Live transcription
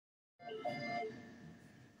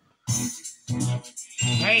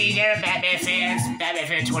Hey there, Batman fans. Batman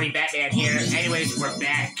fan 20 Batman here. Anyways, we're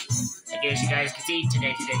back. I guess you guys can see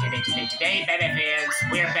today, Batman fans,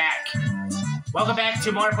 we're back. Welcome back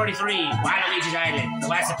to Mario Party 3, Waluigis Island. The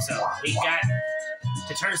last episode, we got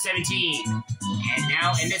to turn 17. And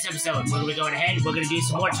now, in this episode, we're going to be going ahead. We're going to do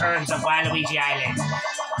some more turns of Waluigis Island.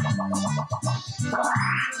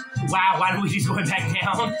 Wow, Waluigi's going back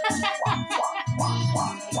down.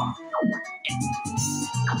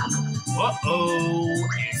 Uh-oh,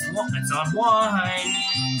 it's on one.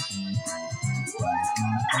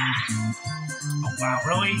 Oh, wow,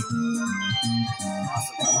 really?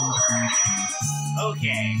 Awesome.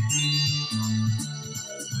 Okay.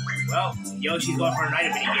 Well, Yoshi's going for an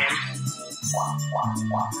item again.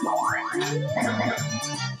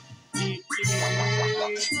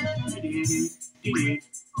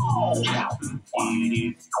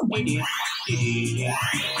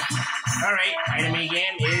 Alright, item in the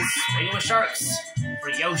game is regular sharks for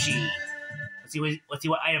Yoshi. Let's see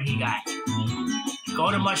what item he got.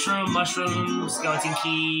 Golden mushroom, skeleton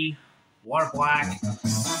key, water block,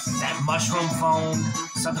 that mushroom foam,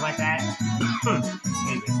 something like that.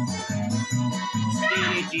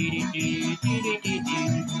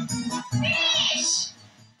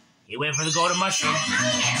 He went for the golden mushroom.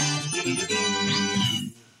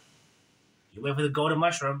 He went for the golden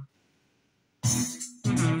mushroom.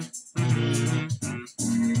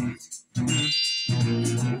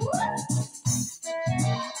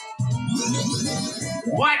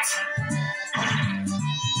 What?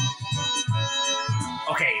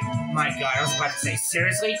 Okay, my god, I was about to say,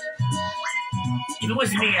 seriously? If it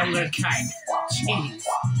was me, I'm gonna cut. Jeez.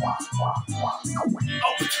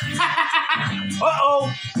 Oh!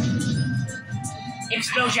 Uh-oh!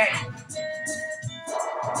 Explosion!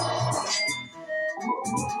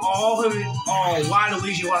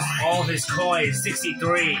 Waluigi lost all of his coins,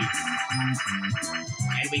 63.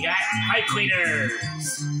 And we got pipe cleaners.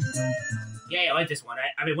 Yeah, I like this one.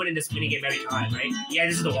 I've been winning this minigame every time, right? Yeah,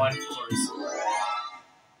 this is the one, of course.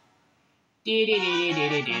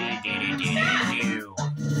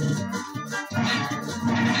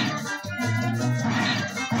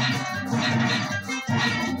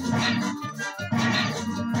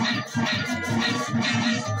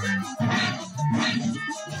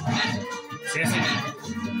 Seriously?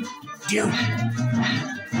 Dude!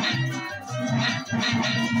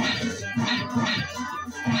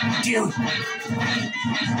 Dude!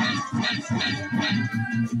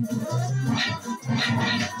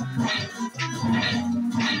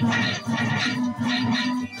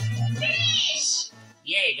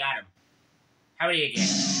 Yay, got him. How many you get?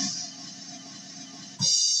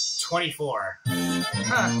 24.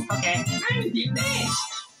 Huh, okay. I'm the best.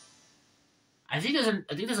 I think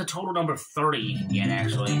there's a total number of 30 you can get,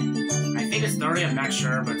 actually. I think it's 30, I'm not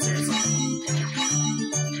sure, but seriously.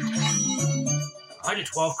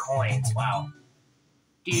 112 coins, wow.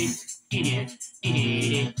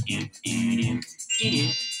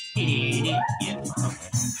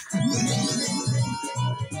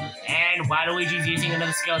 And Waluigi's using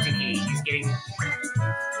another skeleton key. He's getting...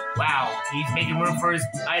 Wow, he's making room for his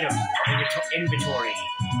item inventory.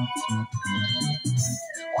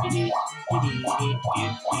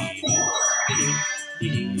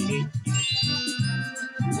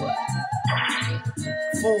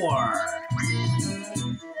 4.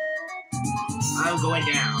 I'm going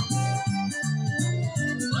down.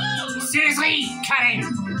 Seriously? Cutting!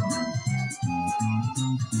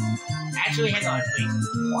 Actually, hang on, wait.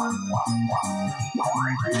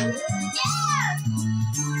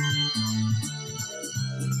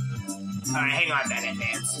 Alright, hang on, Batman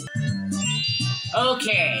fans.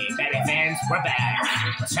 Okay, Batman fans, we're back.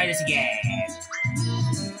 Let's try this again.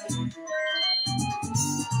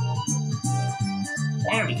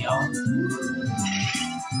 There we go.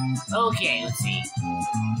 Okay, let's see.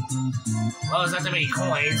 Well, there's not that many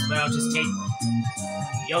coins, but I'll just take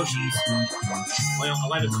Yoshi's. Well,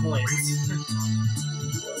 11 coins.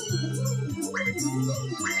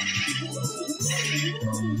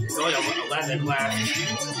 There's only 11 left.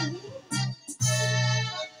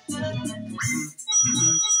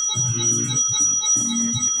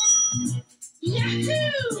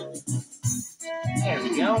 Yahoo! There we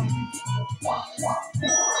go.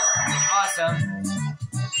 Awesome.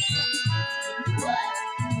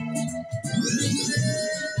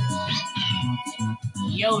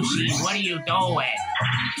 Yoshi, what are you doing?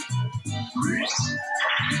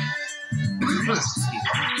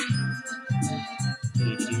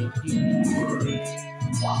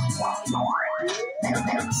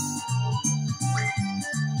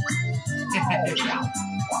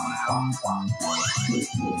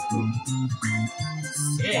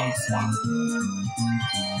 Six.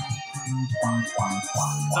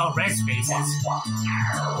 It's all red spaces.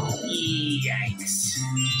 Yikes.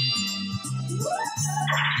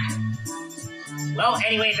 Well,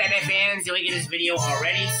 anyway, Batman fans, if you like this video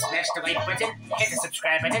already, smash the like button, hit the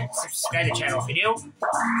subscribe button, subscribe to the channel if you do,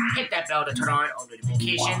 hit that bell to turn on all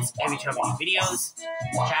notifications every time we do videos.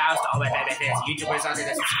 Shout out to all my Batman fans and YouTubers out there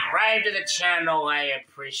that subscribe to the channel. I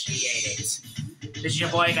appreciate it. This is your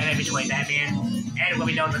boy, Batman 20 Batman, and let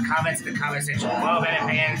me know in the comments section below, Batman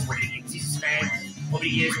fans, what you see subscribe, what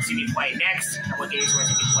videos will see me play next, and what games will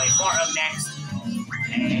see me play more of next.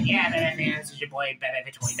 And yeah, Batman fans, this is your boy,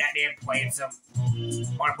 Batman 20 Batman, playing some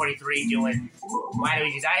Mario Party 3, doing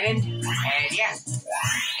Waluigis Island, and yeah.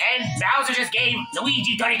 And Bowser just gave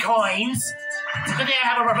Luigi 30 coins. It's a good thing I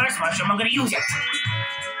have a reverse mushroom, I'm gonna use it.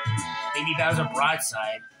 Maybe Bowser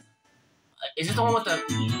Broadside. Is this the one with the...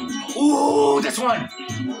 Ooh, this one!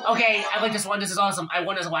 Okay, I like this one, this is awesome. I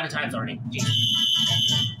won this a lot of times already. Jeez.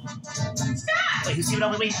 Wait, who's teaming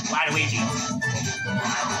up with me? Waluigi.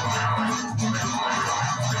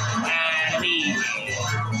 Waluigi.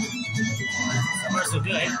 So far, so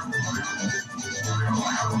good.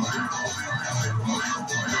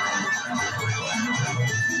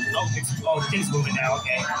 Oh, the thing's moving now,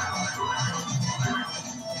 okay.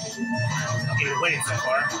 Okay, we're winning so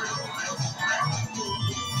far.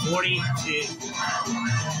 42.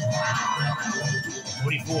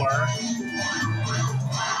 44.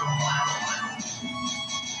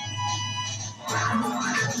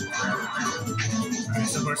 Alright,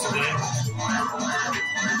 so far so good.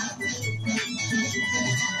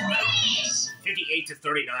 58 to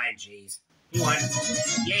 39, jeez. You won.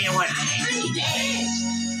 Yeah, you won.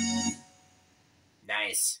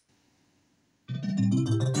 Nice.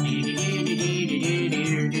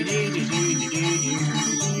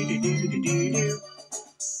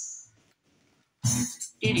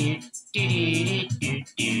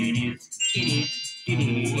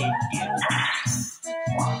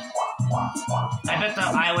 I bet the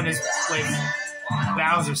island is with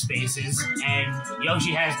Bowser spaces, and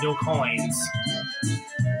Yoshi has no coins.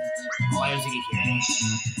 All items you get here.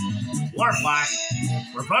 Warp block,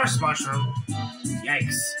 reverse mushroom.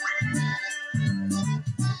 Yikes.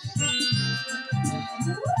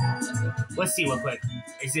 Let's see real quick.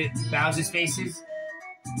 Is it Bowser spaces?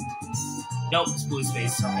 Nope, it's blue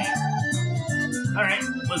space. Okay. Alright,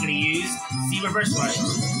 we're gonna use the reverse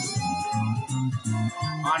mushroom.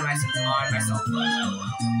 On myself.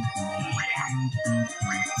 Yeah.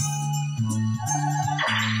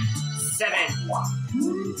 7.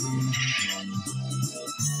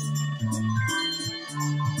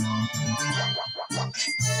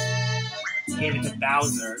 Gave it to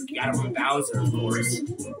Bowser. You got it from Bowser, of course.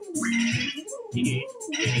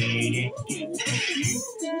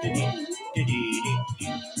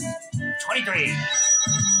 23.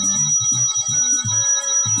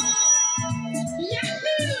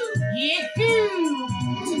 Yahoo! Yahoo!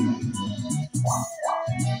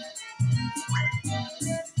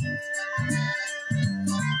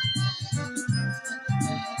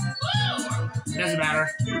 Doesn't matter.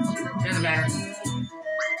 Doesn't matter.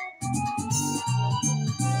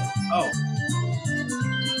 Oh.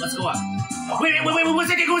 Let's go up. Wait, 1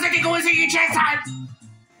 second, 1 second, 1 second, check time!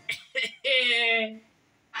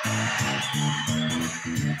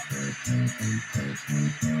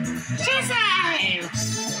 Check time!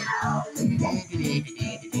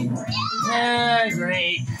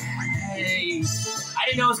 Great. Hey. I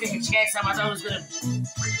didn't know it was gonna get chance time, I thought it was gonna...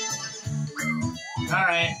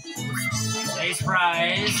 Alright. Nice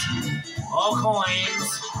prize. All coins.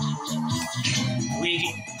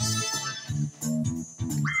 Luigi.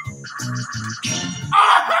 Oh!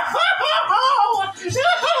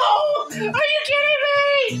 No! Are you kidding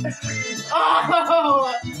me?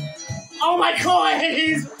 Oh! Oh, my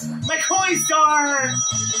coins! My coin star!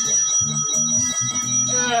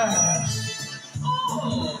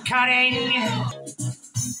 Cutting.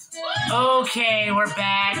 Okay, we're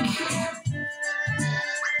back.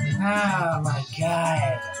 Oh my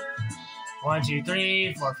god. 1, 2,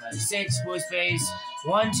 3, 4, 5, 6, blue space.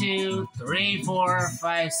 1, 2, 3, 4,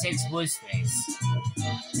 5, 6, blue space.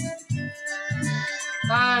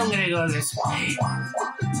 I'm gonna go this way.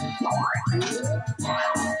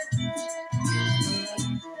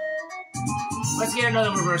 Let's get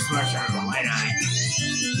another reverse mushroom. Why not?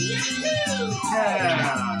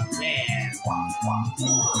 Oh, man.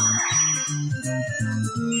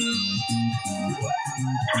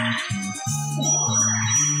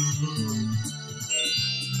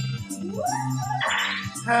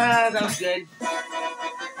 That was good.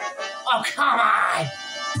 Oh, come on!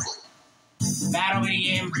 Battle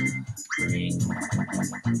minigame. Great.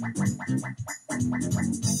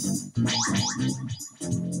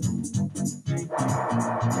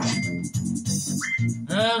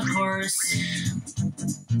 Of course.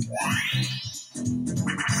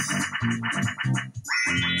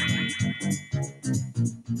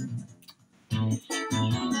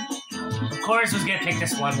 Of course I was gonna pick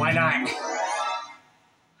this one, why not?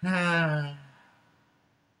 I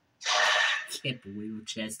can't believe with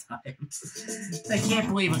chess times. I can't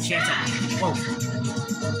believe with chess times. Whoa.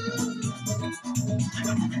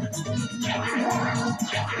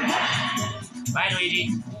 Bye, Luigi.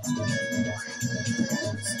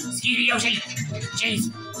 Excuse me, Yoshi. Jeez.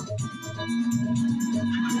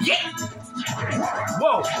 Yeah!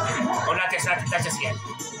 Whoa! Oh, not this, not this again.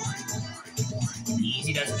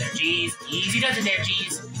 Easy does it there, jeez. Easy does it there,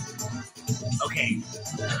 jeez. Okay.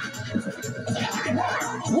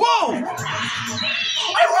 Whoa!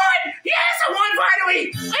 I won! Yes, I won finally!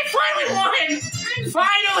 I finally won!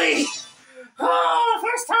 Finally! Oh,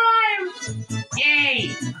 first time!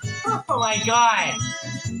 Yay! Oh my god!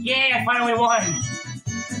 Yay, I finally won!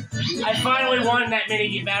 I finally won that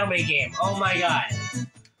battle mini game. Oh my god.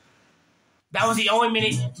 That was the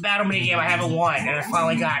only battle mini game I haven't won, and I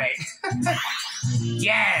finally got it.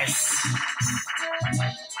 Yes!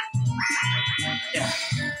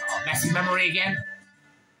 Oh, messy memory again.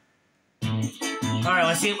 All right,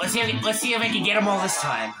 let's see if I can get them all this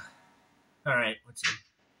time. All right, let's see.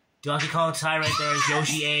 Donkey Kong tie right there.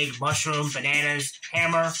 Yoshi egg, mushroom, bananas,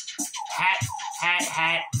 hammer,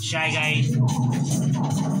 hat, Shy Guy.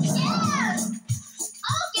 Yeah.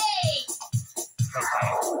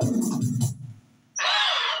 Okay.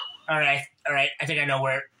 All right. I think I know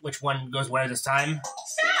which one goes where this time.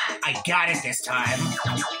 I got it this time.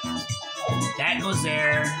 That goes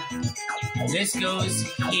there. This goes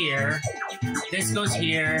here. This goes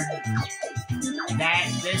here.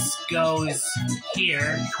 This goes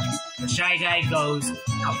here. The Shy Guy goes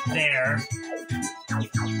up there.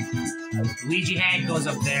 Luigi head goes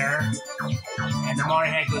up there. And the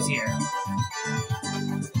Mario head goes here.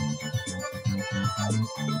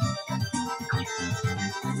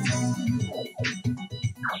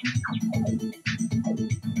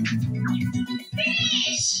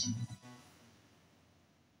 Finish!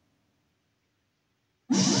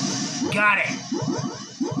 Got it.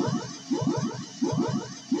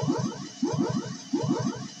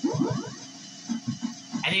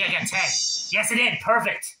 I think I got 10. Yes, I did.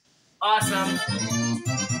 Perfect. Awesome.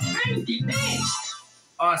 I'm finished.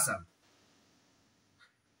 Awesome.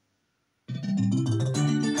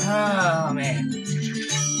 Oh, man.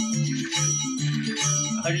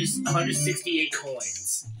 168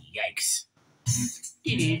 coins. Yikes.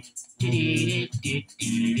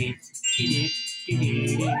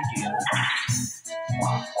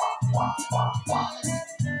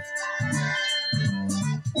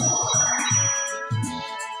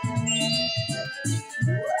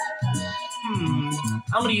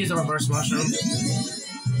 I'm gonna use a reverse mushroom.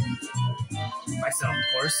 Myself, of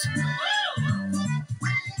course.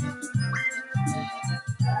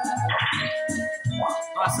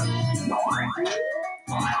 Awesome.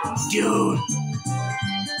 Dude!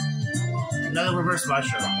 Another reverse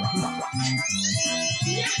mushroom. Oh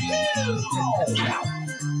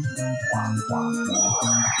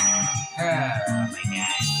my god.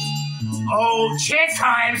 Oh, chance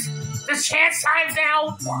times! There's chance times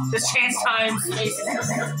now! There's chance times!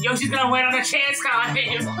 Yoshi's gonna win on a chance time!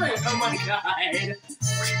 Oh my god!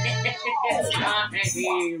 Chance time!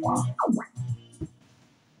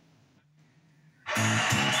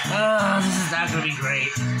 Oh, this is not gonna be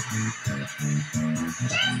great.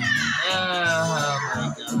 Oh my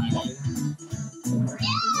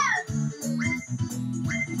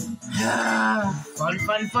god.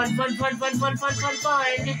 Fun.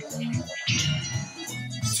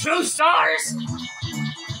 2 stars!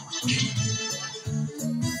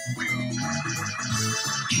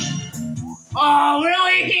 Oh,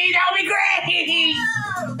 really? That would be great!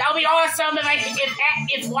 That would be awesome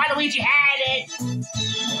if Waluigi had it.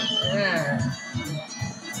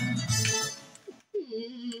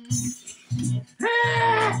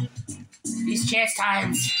 These chance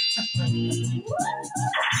times.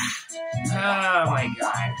 Oh my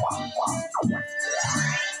god.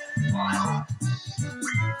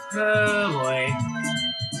 Oh boy.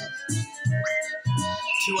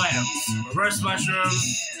 2 items. Reverse mushroom,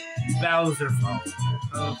 Bowser phone.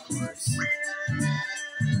 Of course.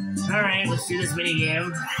 Alright, let's do this mini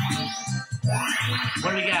game.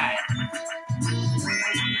 What do we got?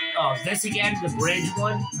 Oh, this again? The bridge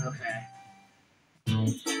one? Okay.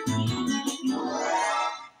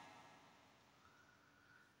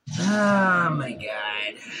 Oh Oh my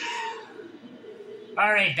god.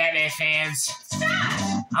 Alright, Batman fans.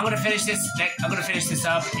 I'm gonna finish this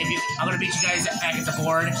up. I'm gonna meet you guys back at the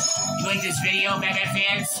board. If you like this video, Batman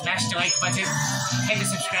fans, smash the like button, hit the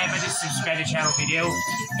subscribe button, subscribe to the channel if you do.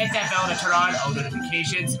 Hit that bell to turn on all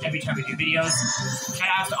notifications every time we do videos. Shout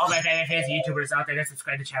out to all my Batman fans and YouTubers out there that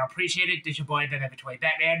subscribe to the channel. Appreciate it. This is your boy, Batman 20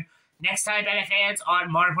 Batman. Next time, Batman fans, on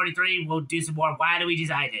Mario Party 3, we'll do some more Waluigis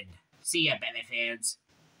Island. See ya, Batman fans.